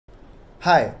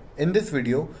Hi, in this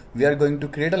video we are going to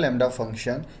create a Lambda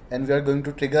function and we are going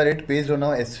to trigger it based on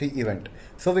our S3 event.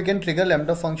 So we can trigger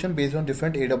Lambda function based on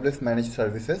different AWS managed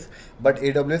services, but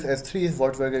AWS S3 is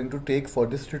what we are going to take for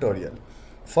this tutorial.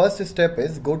 First step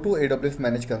is go to AWS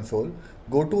Manage Console,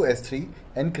 go to S3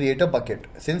 and create a bucket.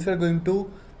 Since we are going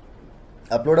to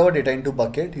upload our data into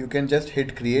bucket, you can just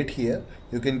hit create here.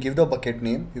 You can give the bucket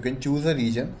name, you can choose a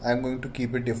region. I am going to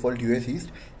keep it default US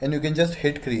East, and you can just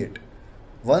hit create.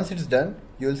 Once it's done,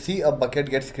 you'll see a bucket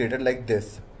gets created like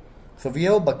this. So we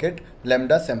have a bucket,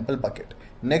 Lambda sample bucket.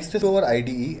 Next is our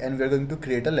IDE and we're going to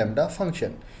create a Lambda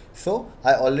function. So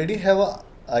I already have a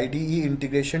IDE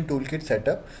integration toolkit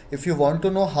setup. If you want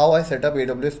to know how I set up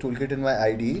AWS toolkit in my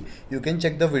IDE, you can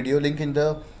check the video link in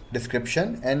the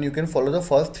description and you can follow the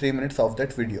first 3 minutes of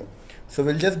that video. So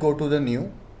we'll just go to the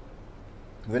new,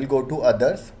 we'll go to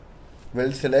others,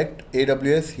 we'll select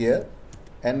AWS here,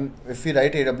 and if we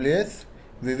write AWS,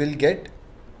 we will get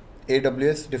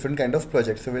AWS different kind of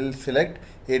projects. So we'll select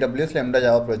AWS Lambda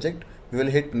Java project. We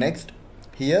will hit next.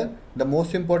 Here the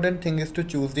most important thing is to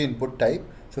choose the input type.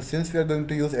 So since we are going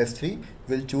to use S3,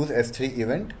 we'll choose S3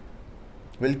 event.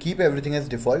 We'll keep everything as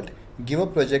default. Give a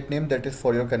project name that is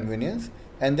for your convenience,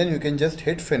 and then you can just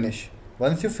hit finish.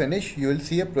 Once you finish, you will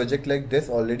see a project like this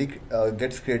already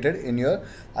gets created in your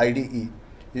IDE.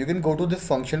 You can go to this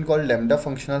function called Lambda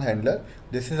functional handler.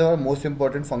 This is our most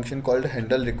important function called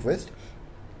handle request.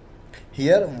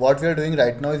 Here what we are doing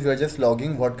right now is we are just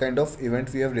logging what kind of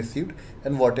event we have received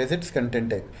and what is its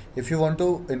content type. If you want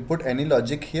to input any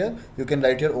logic here, you can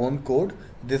write your own code.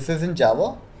 This is in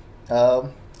Java.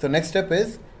 So next step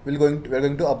is we are going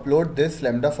to upload this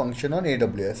Lambda function on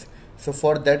AWS. So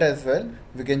for that as well,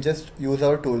 we can just use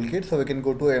our toolkit. So we can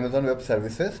go to Amazon Web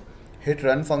Services, hit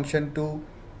run function to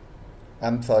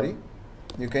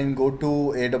you can go to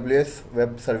AWS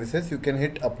Web Services, you can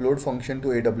hit upload function to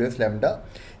AWS Lambda.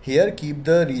 Here keep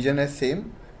the region as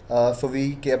same. So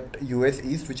we kept US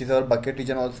East, which is our bucket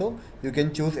region also. You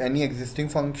can choose any existing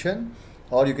function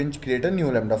or you can create a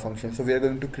new Lambda function. So we are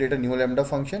going to create a new Lambda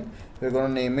function. We are going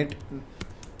to name it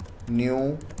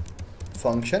new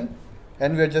function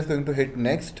and we are just going to hit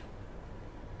next.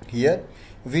 Here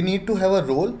we need to have a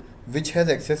role which has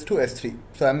access to S3.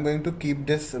 So I'm going to keep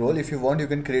this role. If you want, you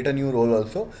can create a new role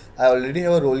also. I already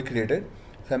have a role created.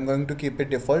 So I'm going to keep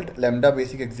it default, Lambda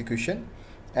basic execution,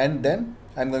 and then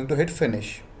I'm going to hit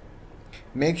finish.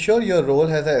 Make sure your role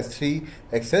has a S3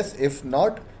 access. If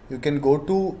not, you can go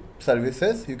to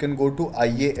services, you can go to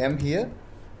IAM here,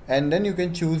 and then you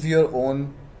can choose your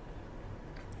own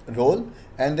role,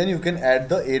 and then you can add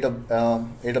the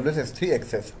AWS S3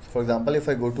 access. For example, if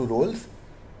I go to roles,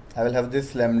 I will have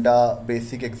this Lambda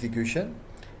basic execution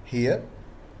here,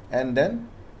 and then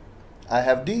I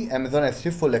have the Amazon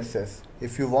S3 full access.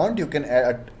 If you want, you can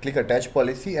click attach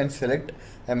policy and select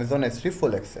Amazon S3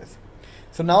 full access.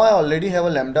 So now I already have a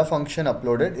Lambda function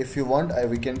uploaded. If you want,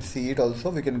 we can see it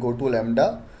also. We can go to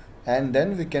Lambda and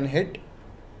then we can hit,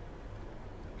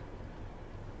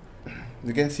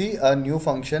 we can see a new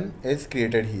function is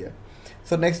created here.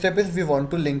 So next step is we want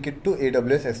to link it to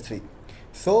AWS S3.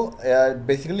 So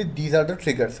basically these are the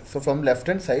triggers. So from left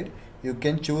hand side you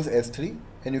can choose S3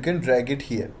 and you can drag it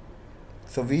here.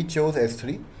 So we chose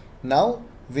S3. Now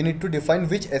we need to define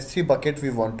which S3 bucket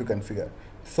we want to configure.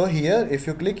 So here if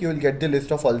you click, you will get the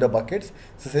list of all the buckets.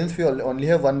 So since we only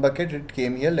have one bucket, it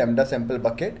came here, Lambda sample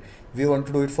bucket. We want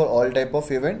to do it for all type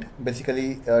of event,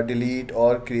 basically delete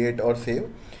or create or save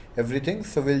everything.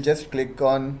 So we'll just click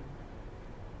on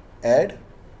add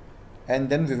and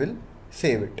then we will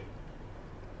save it.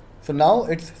 So now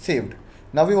it's saved.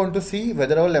 Now we want to see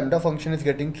whether our Lambda function is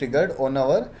getting triggered on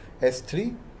our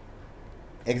S3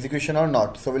 execution or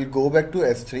not. So we'll go back to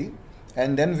S3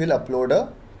 and then we'll upload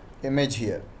a image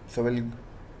here. So we'll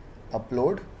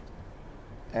upload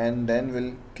and then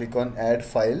we'll click on add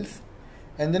files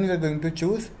and then we're going to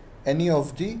choose any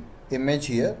of the image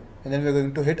here and then we're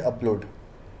going to hit upload.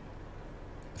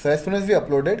 So as soon as we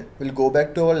uploaded, we'll go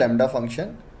back to our Lambda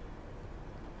function.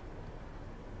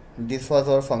 This was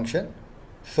our function.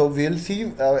 So we'll see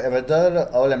whether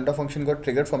our Lambda function got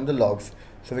triggered from the logs.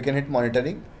 So we can hit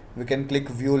monitoring, we can click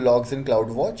view logs in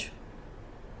CloudWatch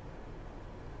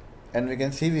and we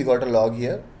can see we got a log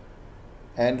here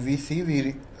and we see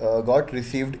we got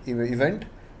received event.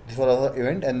 This was our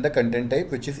event and the content type,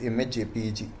 which is image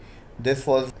JPEG. This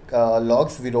was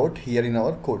logs we wrote here in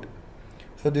our code.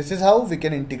 So this is how we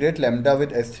can integrate Lambda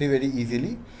with S3 very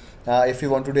easily. If you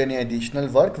want to do any additional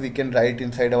work, we can write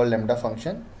inside our Lambda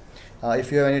function.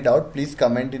 If you have any doubt, please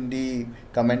comment in the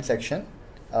comment section.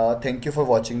 Thank you for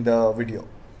watching the video.